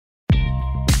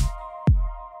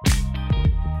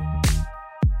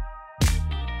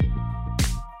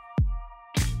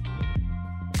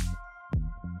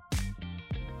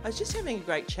I was just having a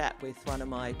great chat with one of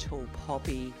my Tall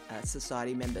Poppy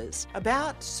Society members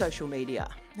about social media.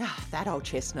 That old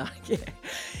chestnut, yeah.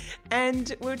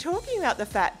 And we were talking about the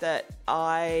fact that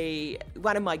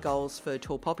one of my goals for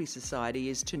Tall Poppy Society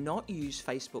is to not use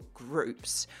Facebook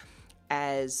groups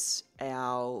as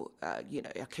our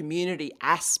community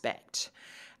aspect.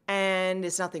 And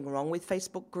there's nothing wrong with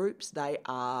Facebook groups. They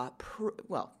are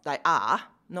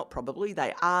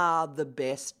the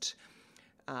best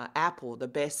app or the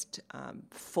best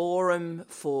forum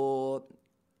for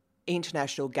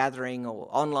international gathering or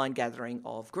online gathering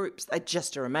of groups. They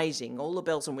just are amazing. All the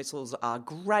bells and whistles are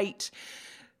great.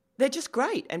 They're just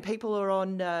great, and people are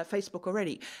on Facebook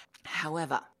already.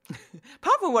 However,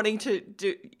 apart from wanting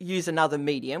to use another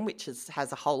medium, which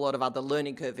has a whole lot of other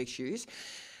learning curve issues,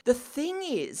 the thing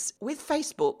is, with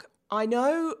Facebook, I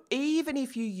know even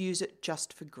if you use it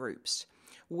just for groups,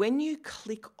 when you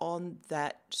click on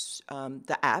that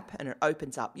the app and it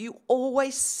opens up, you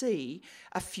always see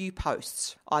a few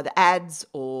posts, either ads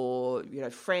or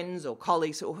friends or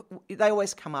colleagues, or they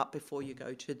always come up before you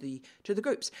go to the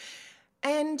groups.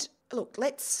 And look,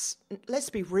 let's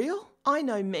be real. I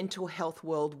know mental health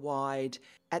worldwide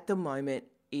at the moment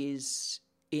is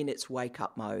in its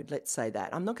wake-up mode. Let's say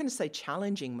that. I'm not going to say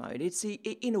challenging mode. It's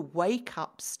in a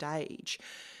wake-up stage.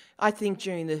 I think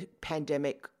during the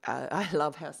pandemic, I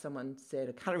love how someone said,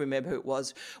 I can't remember who it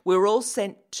was, we were all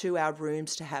sent to our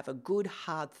rooms to have a good,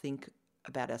 hard think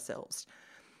about ourselves.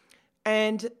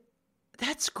 And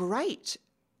that's great.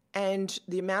 And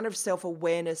the amount of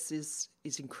self-awareness is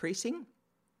increasing.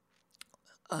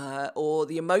 Or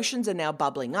the emotions are now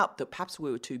bubbling up that perhaps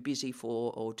we were too busy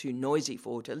for or too noisy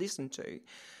for to listen to.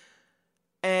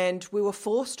 And we were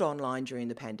forced online during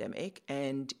the pandemic,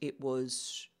 and it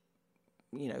was...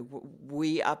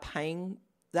 we are paying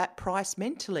that price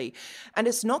mentally. And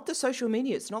it's not the social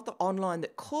media, it's not the online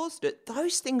that caused it.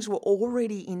 Those things were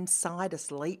already inside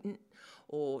us, latent,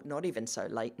 or not even so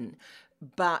latent.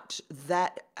 But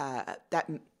that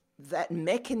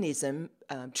mechanism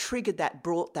triggered that,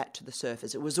 brought that to the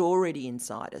surface. It was already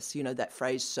inside us. That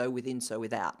phrase, so within, so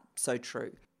without. So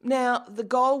true. Now, the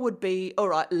goal would be, all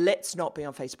right, let's not be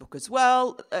on Facebook as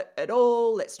well at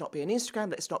all. Let's not be on Instagram.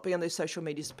 Let's not be on those social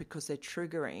medias because they're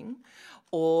triggering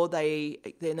or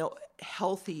they're not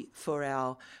healthy for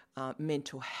our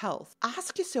mental health.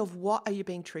 Ask yourself, what are you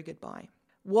being triggered by?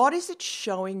 What is it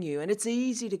showing you? And it's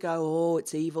easy to go, oh,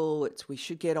 it's evil, we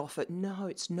should get off it. No,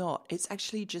 it's not. It's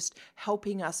actually just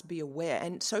helping us be aware.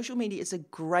 And social media is a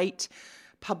great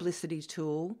publicity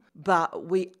tool, but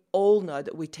we all know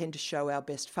that we tend to show our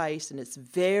best face, and it's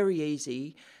very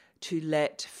easy to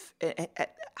let, at the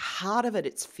heart of it,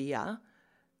 it's fear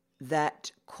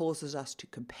that causes us to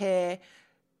compare,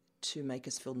 to make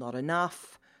us feel not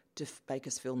enough, to make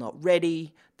us feel not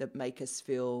ready, that make us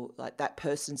feel like that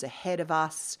person's ahead of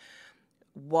us.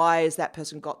 Why has that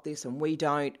person got this and we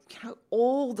don't?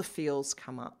 All the feels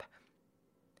come up.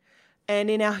 And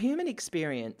in our human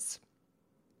experience,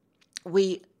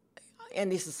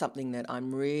 and this is something that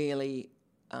I'm really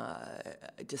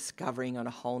discovering on a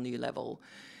whole new level,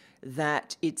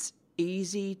 that it's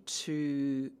easy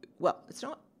to,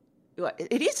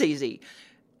 it is easy.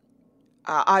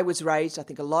 I was raised, I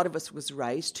think a lot of us was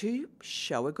raised to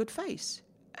show a good face,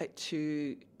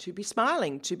 to be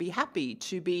smiling, to be happy,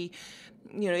 to be,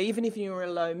 even if you're in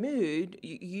a low mood,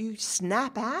 you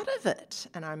snap out of it.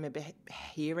 And I remember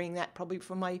hearing that probably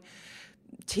from my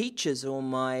teachers or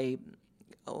my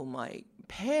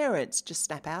parents, just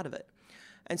snap out of it.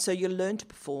 And so you learn to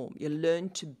perform, you learn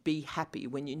to be happy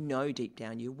when you know deep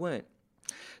down you weren't.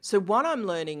 So what I'm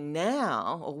learning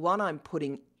now, or what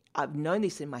I've known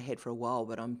this in my head for a while,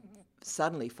 but I'm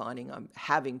suddenly finding I'm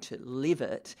having to live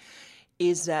it,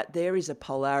 is that there is a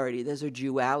polarity, there's a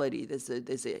duality, there's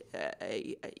a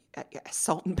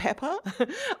salt and pepper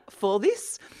for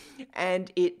this,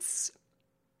 and it's,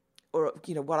 or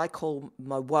what I call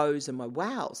my woes and my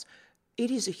wows. It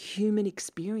is a human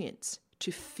experience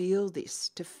to feel this,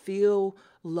 to feel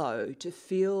low, to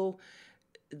feel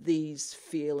these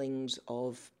feelings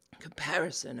of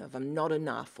comparison, of I'm not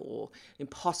enough, or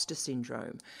imposter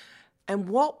syndrome. And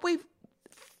what we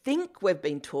think we've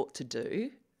been taught to do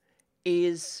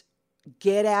is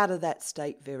get out of that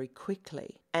state very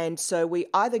quickly. And so we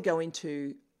either go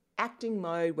into acting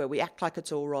mode where we act like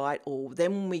it's all right, or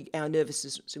then our nervous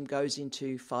system goes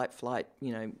into fight, flight,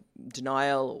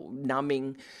 denial or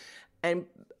numbing,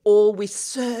 or we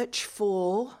search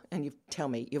for, and you tell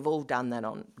me, you've all done that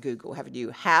on Google, haven't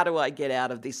you? How do I get out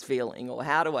of this feeling? Or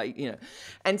how do I,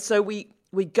 And so we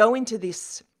go into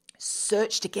this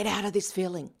search to get out of this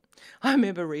feeling. I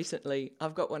remember recently,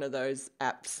 I've got one of those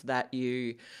apps that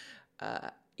you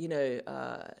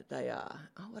they are,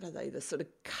 what are they? The sort of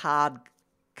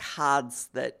cards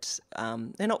that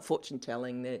they're not fortune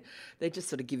telling. They just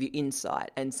sort of give you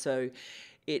insight. And so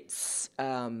it's.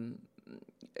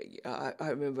 I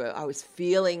remember I was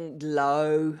feeling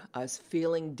low, I was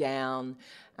feeling down,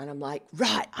 and I'm like,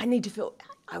 right, I need to feel,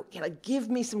 give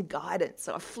me some guidance.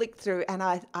 So I flicked through, and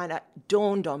it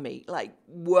dawned on me, like,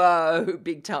 whoa,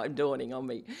 big time dawning on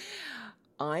me.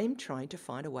 I'm trying to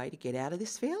find a way to get out of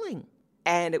this feeling.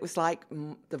 And it was like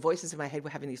the voices in my head were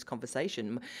having this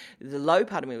conversation. The low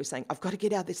part of me was saying, I've got to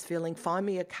get out of this feeling, find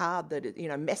me a card that,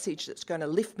 message that's going to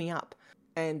lift me up.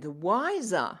 And the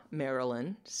wiser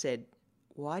Merilyn said,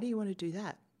 why do you want to do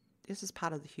that? This is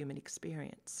part of the human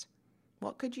experience.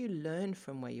 What could you learn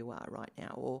from where you are right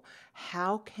now? Or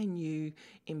how can you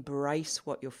embrace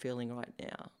what you're feeling right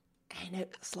now? And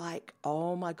it's like,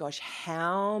 oh my gosh,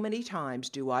 how many times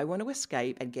do I want to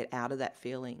escape and get out of that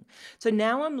feeling? So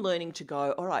now I'm learning to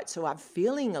go, all right, so I'm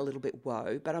feeling a little bit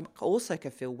woe, but I also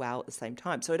can feel wow at the same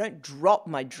time. So I don't drop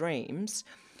my dreams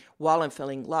while I'm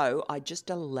feeling low. I just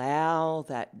allow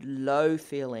that low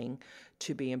feeling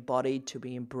to be embodied, to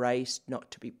be embraced, not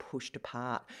to be pushed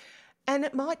apart. And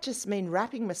it might just mean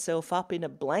wrapping myself up in a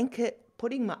blanket,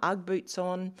 putting my Ugg boots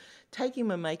on, taking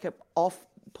my makeup off,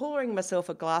 pouring myself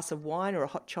a glass of wine or a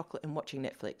hot chocolate and watching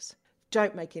Netflix.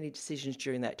 Don't make any decisions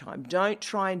during that time. Don't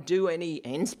try and do any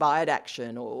inspired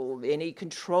action or any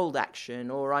controlled action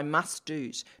or I must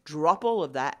do's. Drop all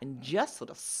of that and just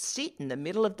sort of sit in the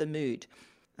middle of the mood.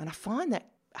 And I find that,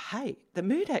 hey, the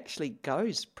mood actually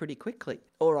goes pretty quickly.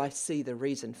 Or I see the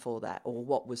reason for that, or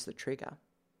what was the trigger.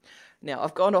 Now,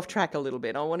 I've gone off track a little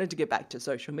bit. I wanted to get back to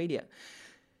social media.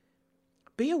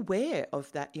 Be aware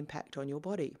of that impact on your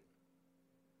body.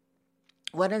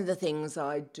 One of the things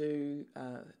I do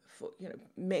for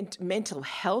mental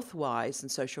health-wise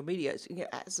and social media is,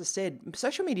 as I said,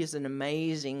 social media is an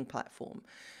amazing platform.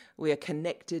 We are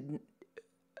connected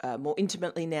more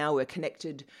intimately now. We're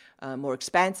connected more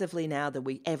expansively now than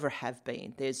we ever have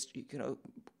been. There's,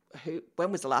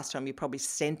 when was the last time you probably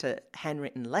sent a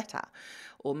handwritten letter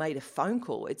or made a phone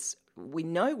call? We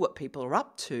know what people are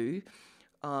up to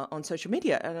on social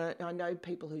media. And I know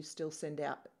people who still send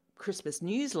out Christmas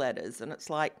newsletters, and it's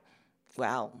like,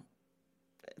 well,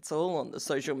 it's all on the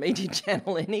social media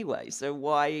channel anyway, so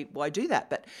why do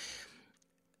that? But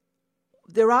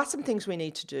there are some things we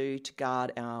need to do to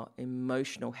guard our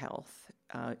emotional health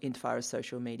insofar as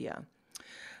social media.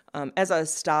 As I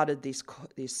started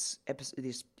this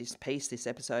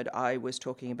episode, I was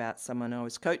talking about someone I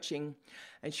was coaching,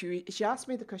 and she asked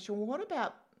me the question, well, what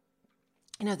about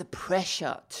the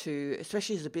pressure to,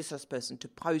 especially as a business person, to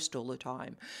post all the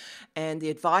time, and the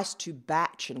advice to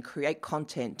batch and create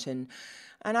content. And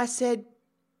I said,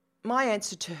 my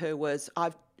answer to her was,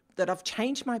 I've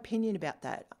changed my opinion about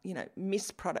that.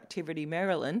 Miss Productivity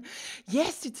Merilyn.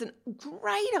 Yes, it's a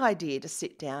great idea to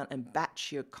sit down and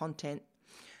batch your content.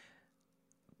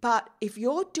 But if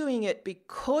you're doing it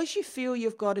because you feel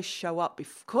you've got to show up,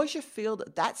 because you feel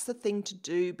that that's the thing to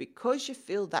do, because you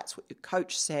feel that's what your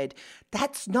coach said,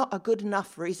 that's not a good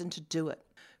enough reason to do it.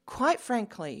 Quite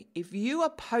frankly, if you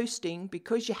are posting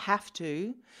because you have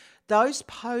to, those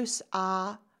posts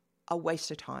are a waste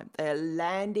of time. They're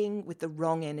landing with the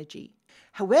wrong energy.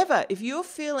 However, if you're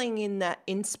feeling in that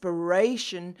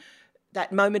inspiration,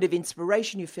 that moment of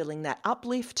inspiration, you're feeling that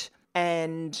uplift,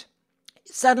 and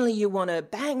suddenly you want to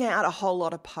bang out a whole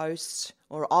lot of posts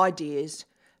or ideas,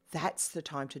 that's the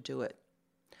time to do it.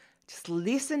 Just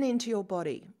listen into your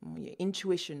body, or your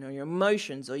intuition, or your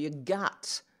emotions, or your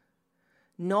gut.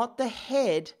 Not the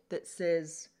head that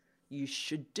says you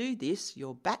should do this,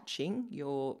 you're batching,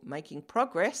 you're making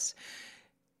progress,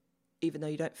 even though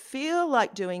you don't feel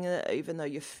like doing it, even though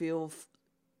you feel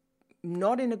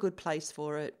not in a good place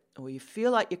for it, or you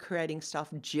feel like you're creating stuff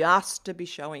just to be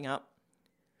showing up.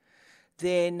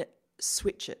 Then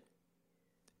switch it.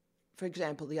 For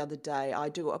example, the other day, I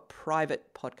do a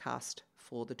private podcast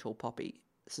for the Tall Poppy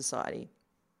Society.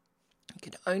 You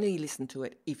can only listen to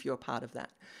it if you're a part of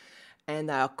that. And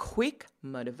they are quick,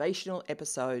 motivational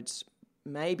episodes,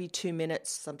 maybe 2 minutes,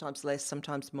 sometimes less,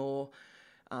 sometimes more,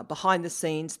 behind the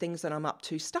scenes, things that I'm up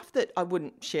to, stuff that I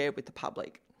wouldn't share with the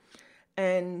public.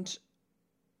 And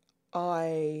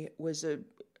I was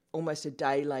almost a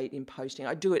day late in posting.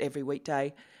 I do it every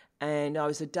weekday. And I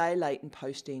was a day late in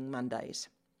posting Mondays.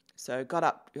 So got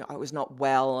up, I was not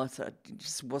well, so I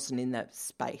just wasn't in that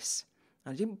space.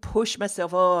 I didn't push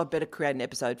myself, I better create an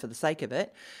episode for the sake of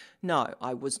it. No,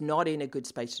 I was not in a good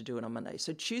space to do it on Monday.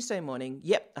 So Tuesday morning,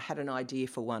 I had an idea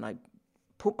for one. I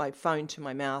put my phone to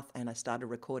my mouth and I started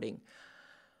recording.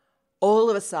 All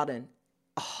of a sudden,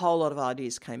 a whole lot of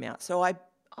ideas came out. So I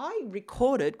I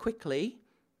recorded quickly,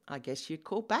 I guess you'd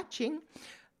call batching,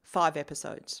 5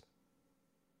 episodes.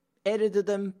 Edited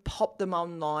them, popped them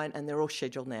online, and they're all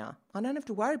scheduled now. I don't have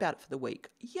to worry about it for the week.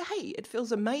 Yay, it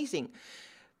feels amazing.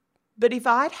 But if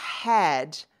I'd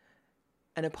had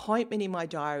an appointment in my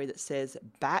diary that says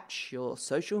batch your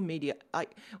social media,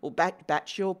 or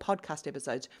batch your podcast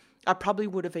episodes, I probably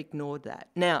would have ignored that.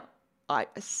 Now, I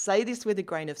say this with a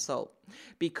grain of salt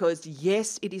because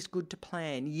yes, it is good to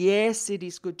plan. Yes, it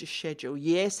is good to schedule.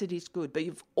 Yes, it is good. But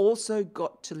you've also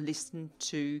got to listen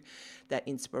to that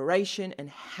inspiration and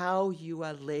how you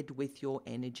are led with your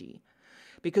energy.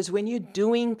 Because when you're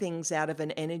doing things out of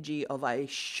an energy of I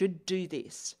should do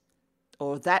this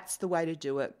or that's the way to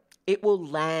do it, it will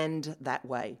land that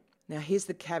way. Now, here's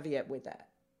the caveat with that.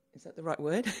 Is that the right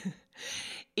word?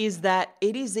 Is that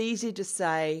it is easy to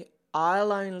say,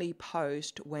 I'll only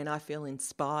post when I feel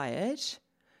inspired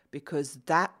because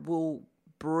that will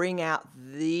bring out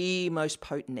the most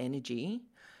potent energy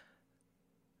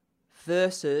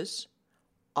versus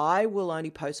I will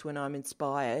only post when I'm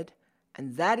inspired,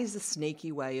 and that is a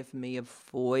sneaky way of me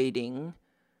avoiding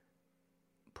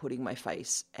putting my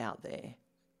face out there.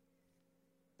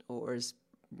 Or as,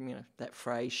 that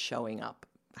phrase, showing up.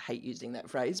 I hate using that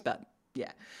phrase, but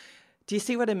yeah. Do you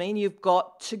see what I mean? You've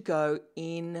got to go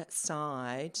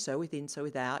inside, so within, so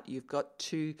without. You've got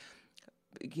to,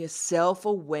 your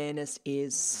self-awareness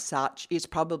is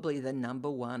probably the number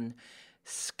one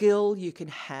skill you can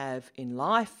have in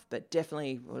life, but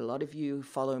definitely a lot of you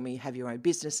follow me have your own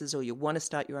businesses, or you want to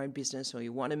start your own business, or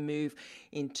you want to move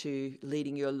into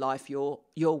leading your life your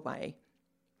way.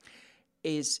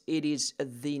 It is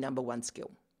the number one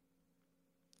skill.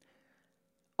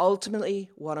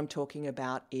 Ultimately, what I'm talking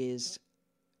about is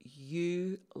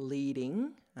you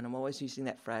leading, and I'm always using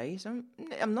that phrase. I'm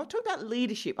not talking about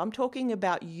leadership. I'm talking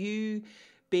about you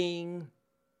being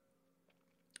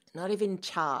not even in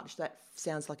charge. That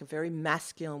sounds like a very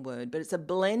masculine word, but it's a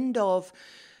blend of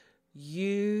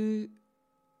you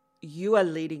are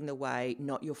leading the way,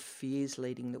 not your fears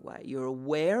leading the way. You're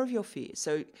aware of your fears.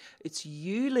 So it's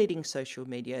you leading social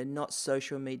media, not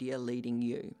social media leading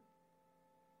you.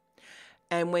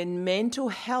 And when mental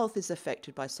health is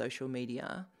affected by social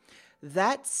media,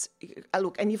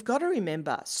 and you've got to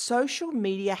remember, social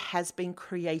media has been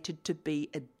created to be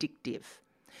addictive.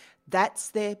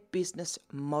 That's their business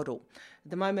model.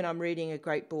 At the moment, I'm reading a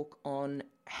great book on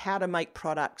how to make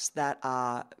products that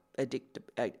are addictive,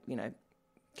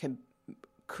 can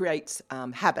create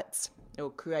habits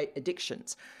or create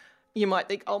addictions. You might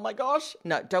think, oh my gosh,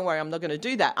 no, don't worry, I'm not going to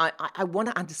do that. I want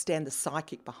to understand the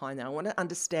psychic behind that. I want to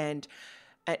understand,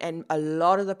 and a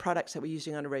lot of the products that we're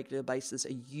using on a regular basis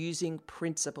are using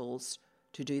principles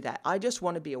to do that. I just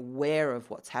want to be aware of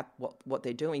what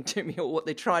they're doing to me or what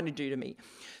they're trying to do to me.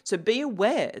 So be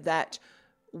aware that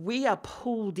we are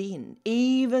pulled in,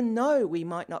 even though we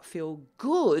might not feel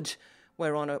good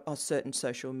we're on a certain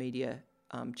social media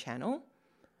channel.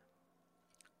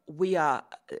 We get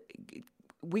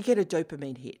a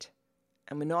dopamine hit,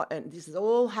 and this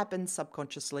all happens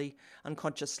subconsciously,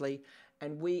 unconsciously,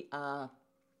 and we are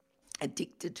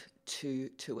addicted to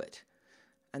it.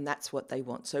 And that's what they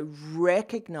want. So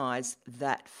recognize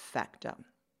that factor.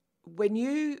 When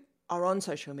you are on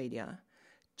social media,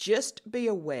 just be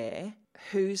aware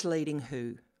who's leading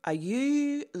who. Are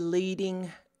you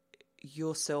leading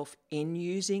yourself in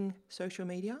using social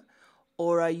media,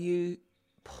 or are you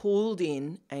pulled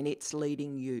in and it's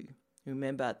leading you?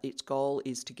 Remember, its goal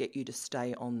is to get you to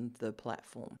stay on the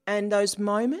platform. And those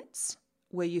moments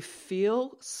where you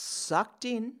feel sucked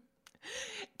in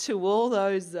to all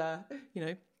those,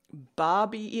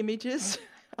 Barbie images.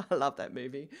 I love that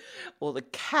movie. Or the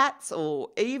cats, or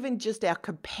even just our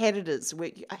competitors.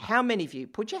 How many of you,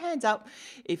 put your hands up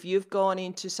if you've gone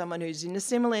into someone who's in a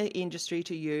similar industry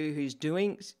to you, who's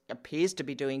appears to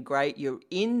be doing great. You're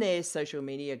in their social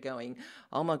media going,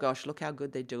 oh my gosh, look how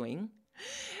good they're doing.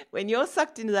 When you're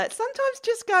sucked into that, sometimes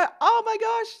just go, oh my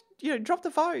gosh, drop the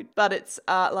phone. But it's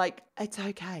it's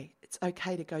okay. It's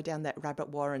okay to go down that rabbit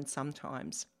warren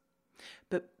sometimes.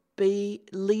 But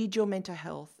lead your mental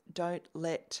health. Don't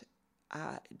let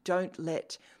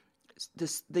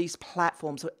these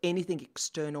platforms or anything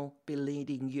external be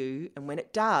leading you. And when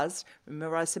it does,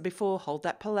 remember I said before, hold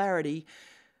that polarity,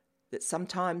 that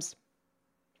sometimes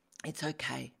it's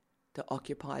okay to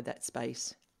occupy that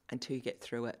space until you get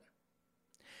through it.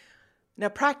 Now,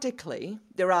 practically,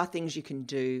 there are things you can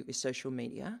do with social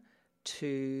media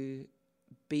to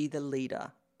be the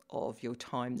leader of your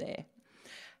time there.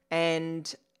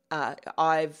 And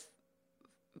I've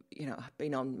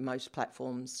been on most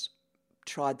platforms,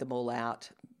 tried them all out.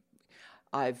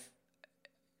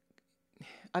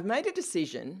 I've made a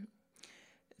decision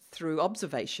through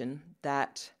observation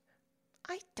that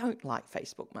I don't like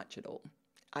Facebook much at all.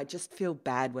 I just feel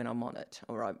bad when I'm on it,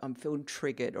 or I'm feeling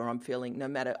triggered, or I'm feeling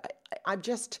I'm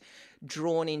just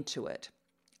drawn into it.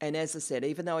 And as I said,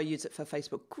 even though I use it for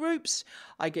Facebook groups,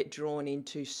 I get drawn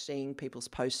into seeing people's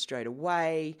posts straight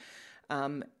away.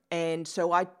 And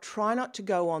so I try not to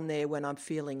go on there when I'm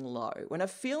feeling low. When I'm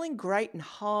feeling great and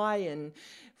high and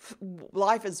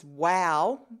life is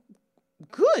wow,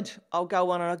 good, I'll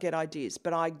go on and I'll get ideas.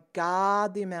 But I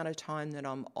guard the amount of time that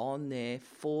I'm on there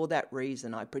for that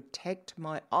reason. I protect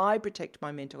my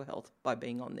mental health by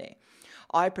being on there.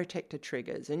 I protect the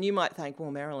triggers. And you might think,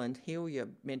 well, Merilyn, heal your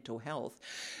mental health.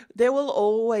 There will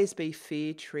always be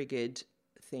fear-triggered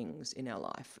things in our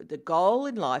life. The goal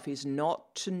in life is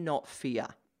not to not fear.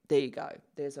 There you go.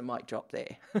 There's a mic drop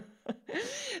there.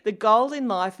 The goal in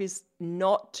life is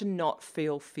not to not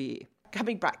feel fear.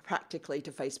 Coming back practically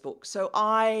to Facebook. So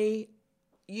I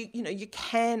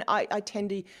tend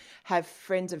to have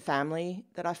friends and family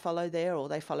that I follow there, or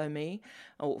they follow me,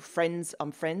 or friends,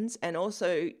 I'm friends, and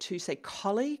also to say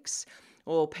colleagues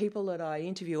or people that I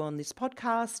interview on this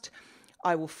podcast.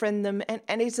 I will friend them, and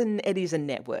it is a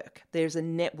network. There's a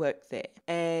network there.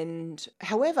 And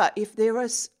however, if there are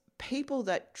people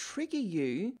that trigger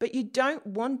you, but you don't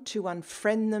want to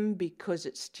unfriend them because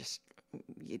it's just,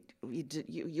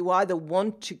 you either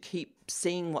want to keep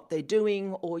seeing what they're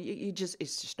doing, or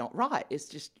it's just not right. It's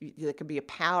just, there can be a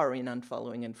power in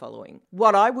unfollowing and following.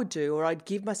 What I would do, or I'd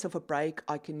give myself a break.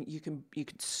 You can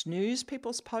snooze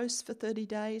people's posts for 30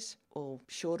 days, or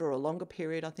shorter or longer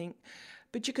period, I think.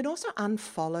 But you can also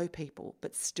unfollow people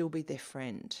but still be their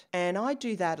friend. And I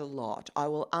do that a lot. I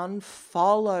will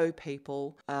unfollow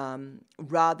people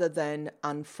rather than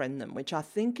unfriend them, which I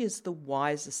think is the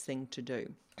wisest thing to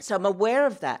do. So I'm aware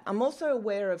of that. I'm also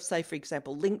aware of, say, for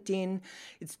example, LinkedIn.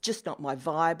 It's just not my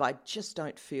vibe. I just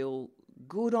don't feel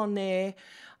good on there.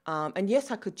 And yes,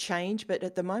 I could change, but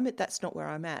at the moment, that's not where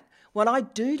I'm at. What I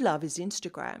do love is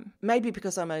Instagram, maybe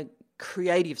because I'm a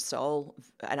creative soul,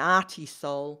 an arty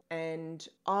soul. And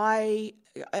I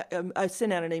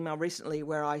sent out an email recently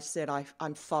where I said I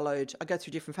go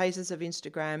through different phases of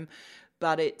Instagram,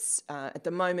 but it's at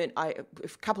the moment, a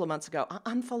couple of months ago, I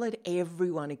unfollowed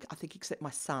everyone, I think, except my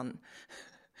son.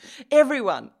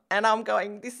 Everyone. And I'm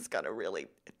going, this is going to really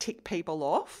tick people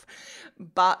off,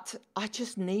 but I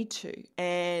just need to.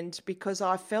 And because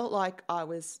I felt like I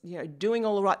was, doing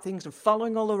all the right things and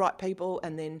following all the right people,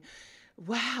 and then,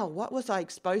 wow, what was I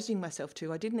exposing myself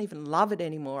to? I didn't even love it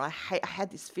anymore. I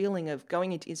had this feeling of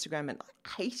going into Instagram and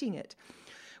hating it,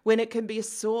 when it can be a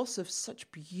source of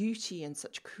such beauty and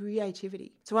such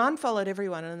creativity. So I unfollowed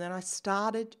everyone, and then I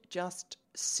started just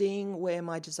seeing where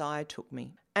my desire took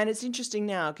me. And it's interesting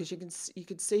now because you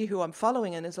can see who I'm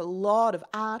following, and there's a lot of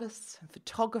artists and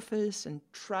photographers and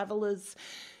travelers,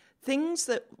 things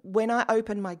that when I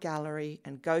open my gallery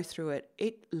and go through it,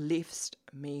 it lifts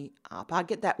me up. I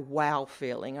get that wow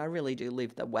feeling. I really do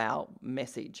live the wow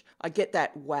message. I get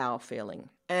that wow feeling.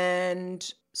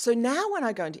 And so now when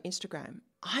I go into Instagram,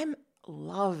 I'm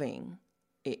loving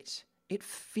it. It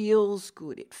feels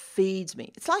good. It feeds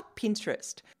me. It's like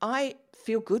Pinterest. I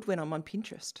feel good when I'm on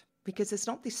Pinterest because it's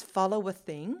not this follower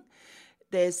thing.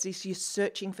 There's this, you're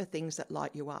searching for things that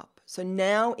light you up. So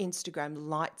now Instagram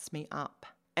lights me up.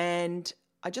 And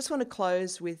I just want to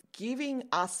close with giving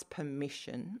us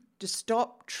permission to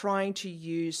stop trying to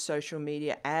use social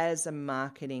media as a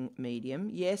marketing medium.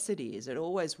 Yes, it is. It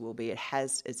always will be.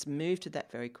 It's moved to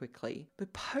that very quickly.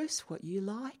 But post what you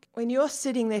like. When you're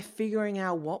sitting there figuring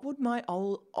out what would my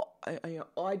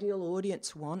ideal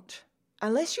audience want,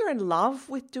 unless you're in love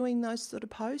with doing those sort of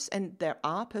posts, and there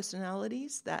are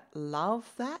personalities that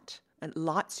love that and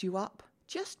lights you up,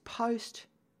 just post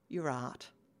your art.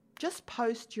 Just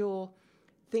post your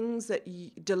things that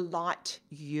delight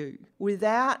you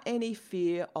without any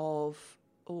fear of,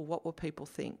 what will people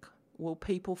think? Will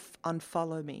people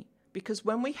unfollow me? Because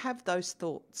when we have those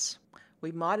thoughts,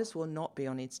 we might as well not be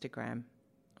on Instagram.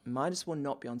 Might as well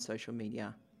not be on social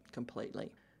media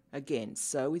completely. Again,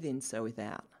 so within, so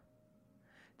without.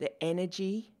 The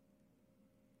energy,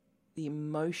 the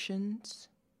emotions,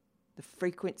 the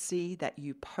frequency that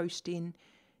you post in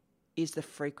is the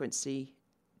frequency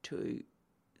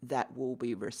that will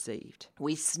be received.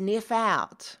 We sniff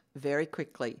out very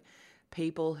quickly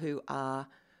people who are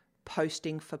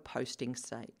posting for posting's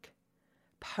sake,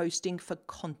 posting for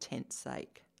content's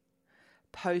sake,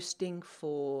 posting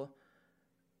for,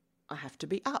 I have to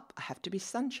be up, I have to be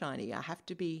sunshiny, I have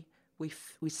to be, we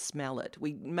smell it.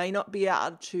 We may not be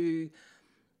able to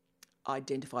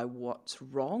identify what's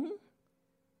wrong,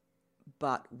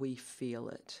 but we feel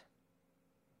it.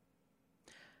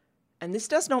 And this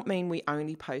does not mean we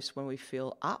only post when we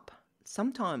feel up.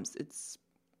 Sometimes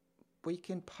we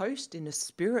can post in the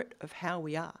spirit of how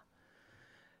we are.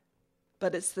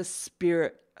 But it's the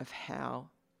spirit of how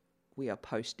we are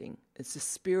posting. It's the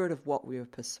spirit of what we are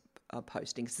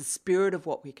posting. It's the spirit of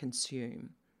what we consume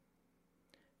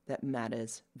that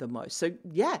matters the most. So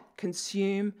yeah,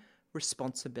 consume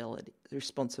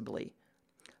responsibly.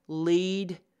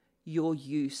 Lead your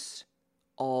use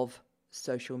of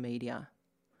social media.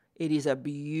 It is a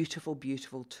beautiful,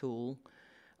 beautiful tool.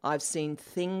 I've seen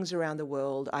things around the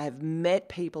world. I have met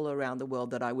people around the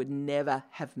world that I would never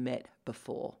have met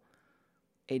before.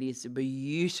 It is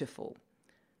beautiful.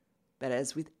 But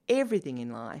as with everything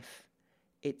in life,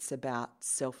 it's about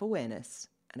self-awareness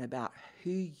and about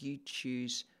who you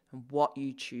choose and what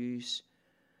you choose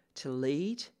to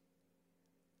lead.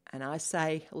 And I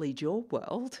say, lead your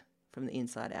world from the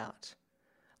inside out.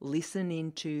 Listen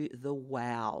into the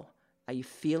wow. Are you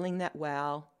feeling that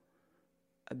wow?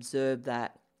 Observe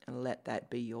that and let that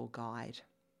be your guide.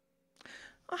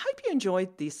 I hope you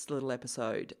enjoyed this little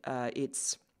episode.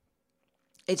 It's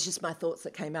just my thoughts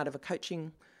that came out of a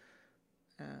coaching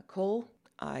call.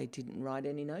 I didn't write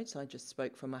any notes. I just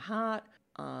spoke from my heart.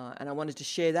 And I wanted to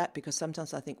share that because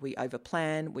sometimes I think we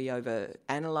over-plan, we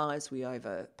over-analyze, we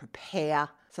over-prepare.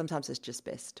 Sometimes it's just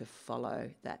best to follow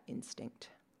that instinct.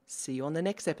 See you on the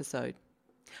next episode.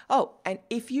 Oh, and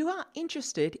if you are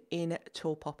interested in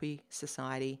Tall Poppy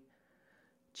Society,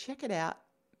 check it out,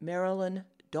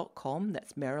 Merilyn.com.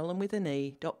 That's Merilyn with an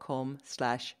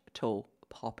E.com/Tall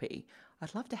Poppy.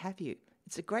 I'd love to have you.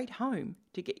 It's a great home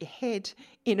to get your head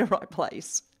in the right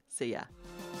place. See ya.